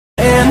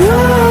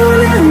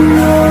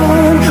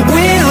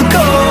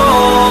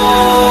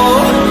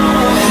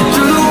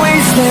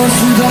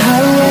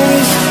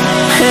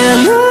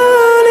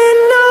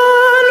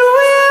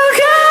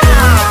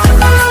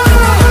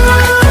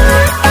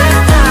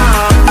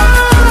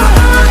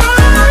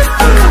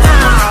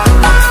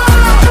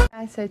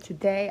So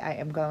today I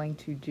am going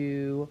to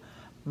do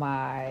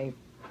my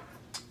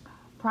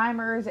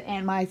primers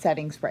and my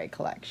setting spray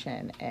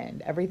collection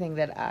and everything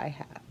that I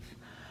have.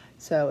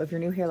 So if you're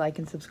new here, like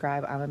and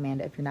subscribe. I'm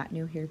Amanda. If you're not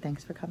new here,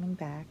 thanks for coming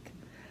back.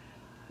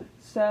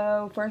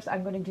 So first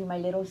I'm going to do my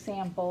little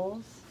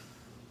samples.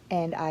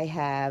 And I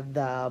have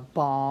the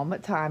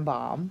Time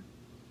Balm.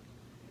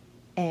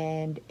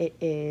 And it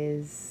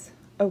is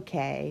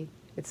okay.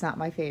 It's not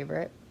my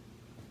favorite.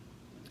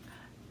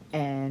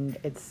 And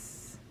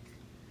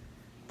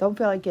don't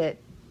feel like it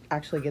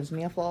actually gives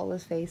me a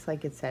flawless face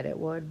like it said it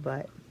would,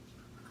 but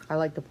I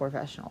like the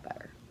Professional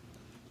better.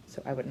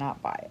 So I would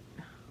not buy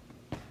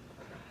it.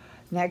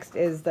 Next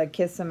is the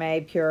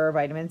Kisame Pure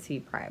Vitamin C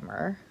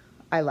Primer.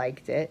 I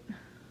liked it.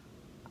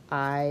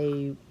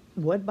 I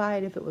would buy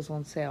it if it was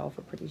on sale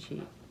for pretty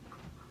cheap.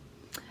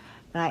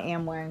 And I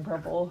am wearing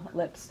purple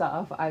lip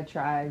stuff. I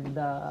tried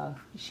the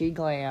She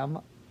Glam.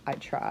 I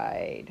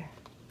tried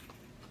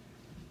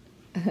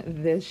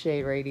this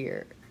shade right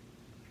here.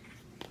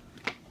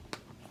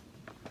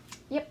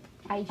 Yep,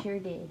 I sure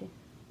did.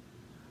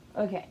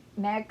 Okay,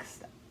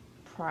 next,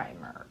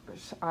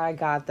 primers. I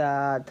got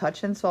the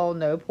Touch and Soul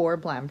No Pore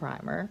Blend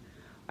Primer.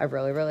 I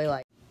really, really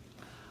like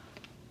it.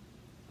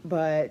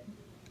 But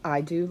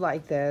I do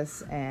like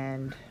this,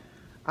 and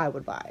I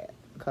would buy it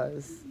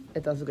because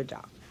it does a good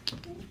job.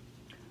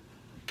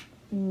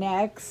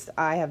 Next,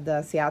 I have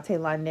the Ciate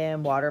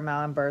London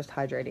Watermelon Burst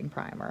Hydrating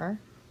Primer.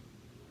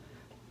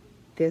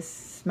 This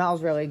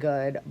smells really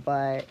good,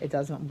 but it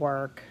doesn't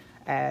work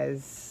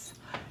as...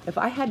 If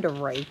I had to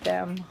rate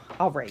them,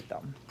 I'll rate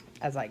them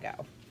as I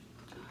go.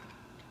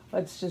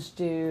 Let's just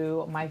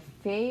do my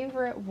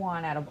favorite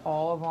one out of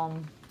all of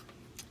them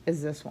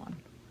is this one.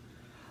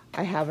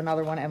 I have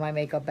another one in my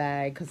makeup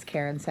bag because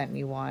Karen sent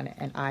me one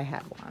and I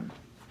had one.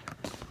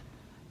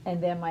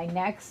 And then my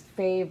next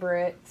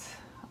favorite,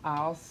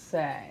 I'll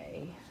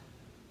say,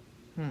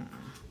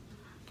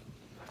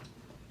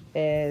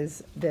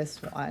 is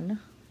this one,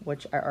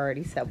 which I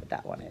already said what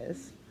that one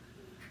is.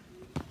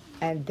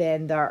 And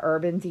then the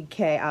Urban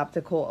Decay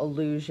Optical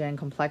Illusion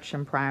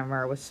Complexion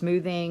Primer with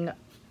Smoothing,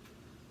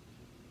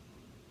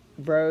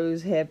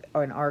 Rose Hip,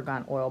 and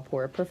Argan Oil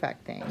Pore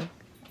Perfecting.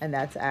 And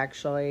that's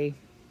actually,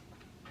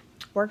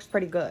 works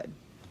pretty good.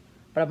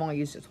 But I've only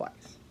used it twice.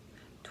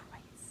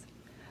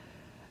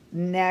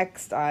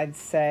 Next, I'd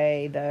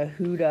say the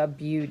Huda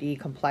Beauty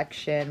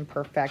Complexion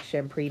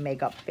Perfection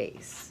Pre-Makeup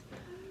Base.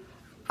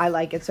 I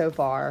like it so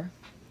far.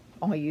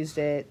 Only used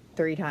it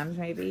 3 times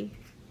maybe.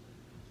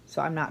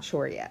 So I'm not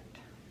sure yet.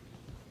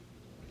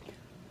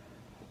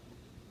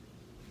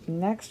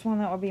 Next one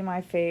that would be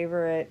my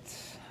favorite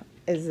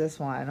is this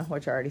one,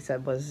 which I already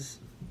said was,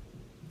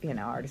 I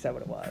already said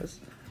what it was.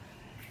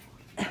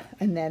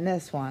 And then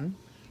this one.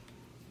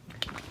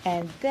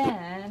 And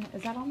then,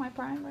 is that all my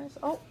primers?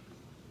 Oh,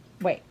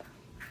 wait.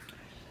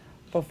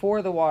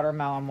 Before the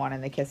Watermelon one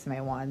and the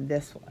Kisame one,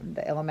 this one,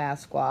 the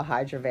Illamasqua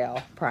Hydra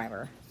Veil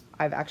Primer.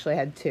 I've actually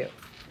had 2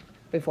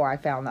 before I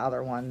found the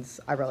other ones.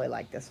 I really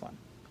like this one.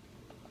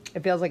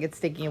 It feels like it's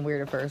sticky and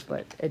weird at first,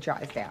 but it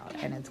dries down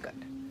and it's good.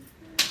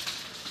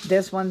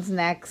 This one's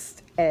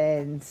next,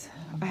 and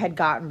I had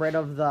gotten rid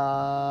of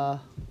the,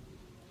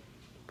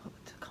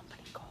 what's the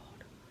company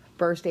called?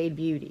 First Aid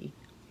Beauty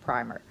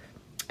Primer.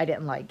 I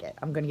didn't like it.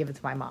 I'm going to give it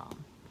to my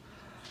mom.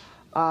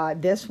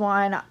 This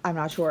one, I'm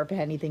not sure if it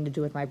had anything to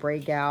do with my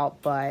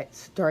breakout,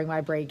 but during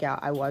my breakout,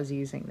 I was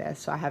using this,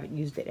 so I haven't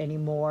used it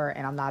anymore,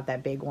 and I'm not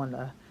that big on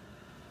the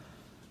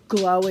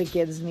glow it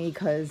gives me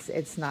because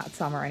it's not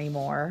summer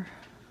anymore.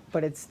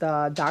 But it's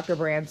the Dr.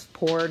 Brandt's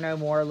Pore No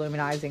More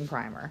Luminizing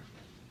Primer.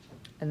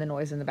 And the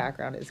noise in the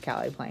background is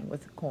Callie playing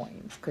with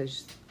coins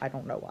because I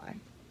don't know why.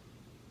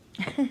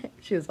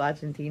 She was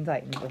watching Teen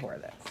Titans before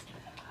this.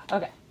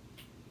 Okay.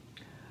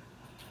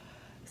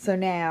 So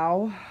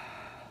now,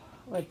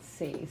 let's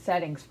see.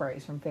 Setting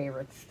sprays from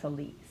favorites to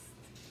least.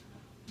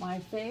 My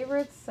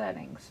favorite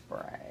setting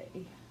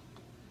spray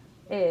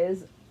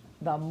is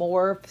the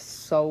Morph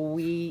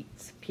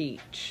Sweet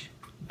Peach.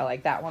 I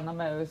like that one the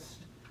most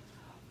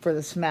for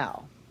the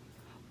smell.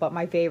 But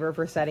my favorite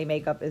for setting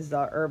makeup is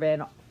the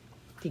Urban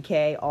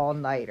Decay All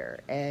Nighter.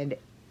 And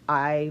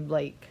I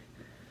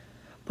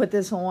put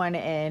this on,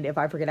 and if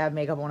I forget I have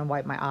makeup on and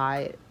wipe my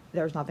eye,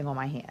 there's nothing on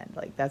my hand.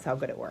 That's how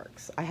good it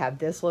works. I have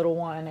this little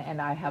one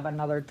and I have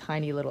another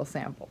tiny little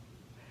sample.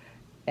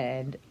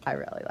 And I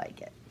really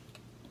like it.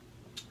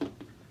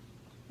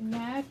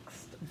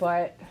 Next,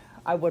 but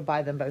I would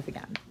buy them both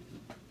again.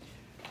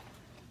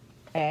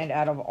 And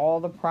out of all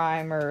the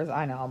primers,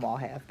 I know I'm all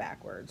half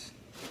backwards.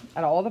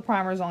 Out of all the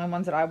primers, the only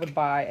ones that I would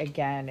buy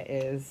again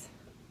is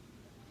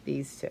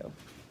these 2.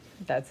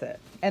 That's it.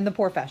 And the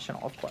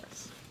Professional, of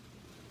course.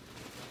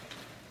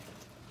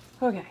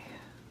 Okay.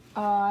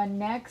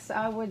 Next,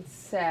 I would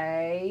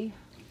say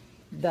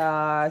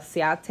the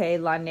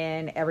Ciate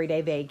London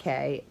Everyday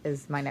Vacay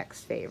is my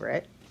next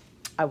favorite.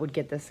 I would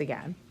get this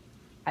again.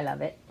 I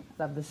love it.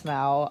 I love the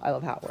smell. I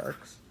love how it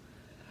works.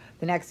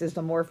 The next is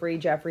the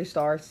Morphe Jeffree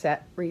Star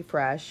Set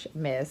Refresh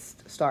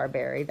Mist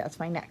Starberry. That's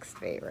my next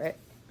favorite.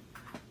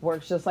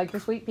 Works just like the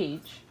Sweet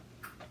Peach.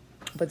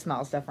 but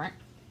smells different.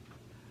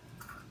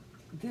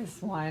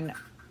 This one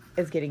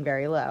is getting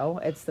very low.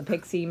 It's the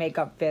Pixie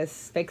Makeup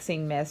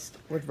Fixing Mist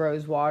with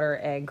rose water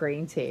and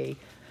green tea.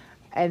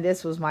 And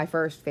this was my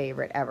first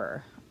favorite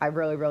ever. I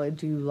really, really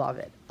do love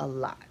it a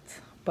lot.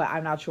 But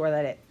I'm not sure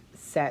that it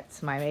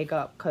sets my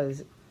makeup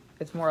because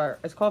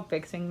it's called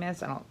Fixing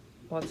Mist.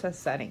 Well, it says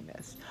Setting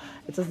Mist.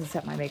 It doesn't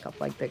set my makeup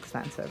like the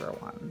expensive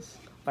ones.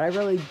 But I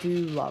really do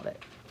love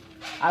it.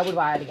 I would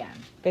buy it again.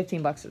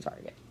 15 bucks at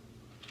Target.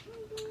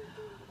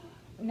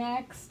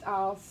 Next,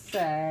 I'll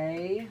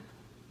say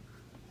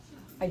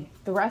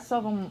the rest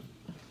of them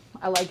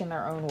I like in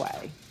their own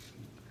way.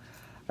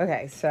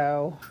 Okay,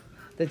 so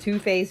the Too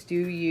Faced Do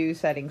You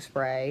Setting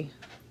Spray.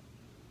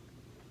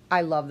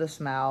 I love the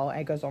smell.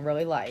 It goes on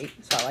really light,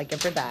 so I like it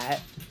for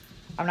that.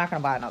 I'm not going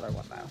to buy another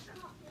one, though.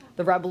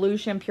 The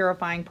Revolution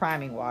Purifying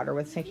Priming Water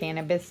with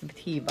cannabis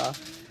sativa.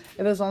 If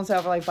it was on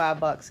sale for like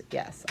 $5,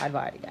 yes, I'd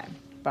buy it again.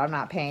 But I'm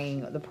not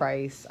paying the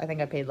price. I think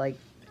I paid like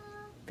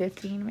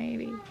 15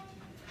 maybe.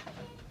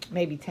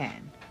 Maybe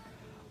 10.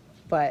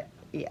 But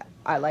yeah,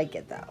 I like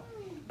it though.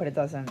 But it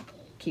doesn't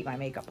keep my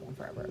makeup on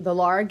forever. The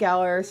Laura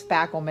Geller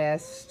Spackle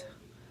Mist.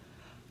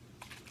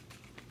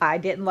 I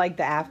didn't like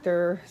the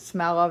after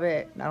smell of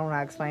it. I don't know how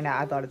to explain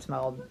that. I thought it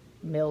smelled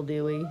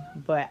mildewy.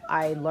 But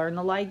I learned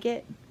to like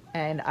it.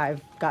 And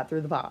I've got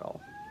through the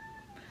bottle.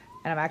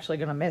 And I'm actually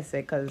going to miss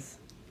it because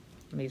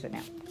I'm using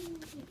it now.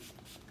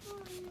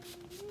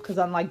 Because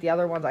unlike the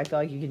other ones, I feel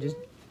like you can just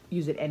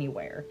use it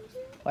anywhere.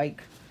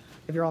 Like,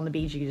 if you're on the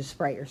beach, you can just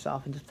spray it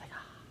yourself and just like,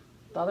 ah.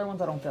 The other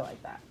ones, I don't feel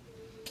like that.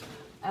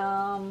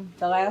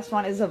 The last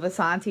one is a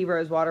Vasanti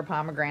Rosewater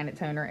Pomegranate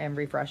Toner and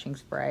Refreshing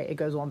Spray. It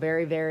goes on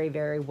very, very,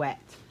 very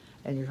wet.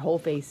 And your whole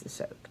face is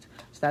soaked.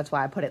 So that's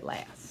why I put it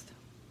last.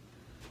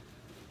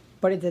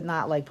 But it did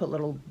not, like, put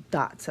little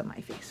dots on my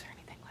face or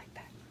anything like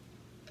that.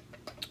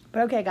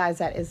 But okay, guys,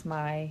 that is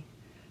my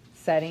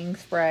setting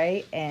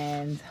spray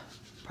and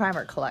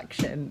primer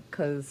collection.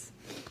 Because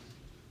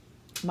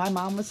my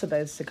mom was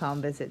supposed to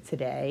come visit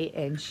today,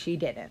 and she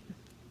didn't.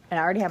 And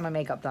I already had my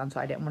makeup done, so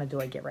I didn't want to do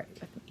it Get Ready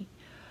With Me.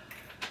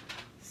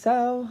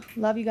 So,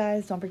 love you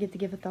guys. Don't forget to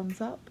give a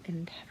thumbs up,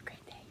 and have a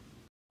great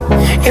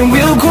day. And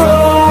we'll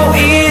grow.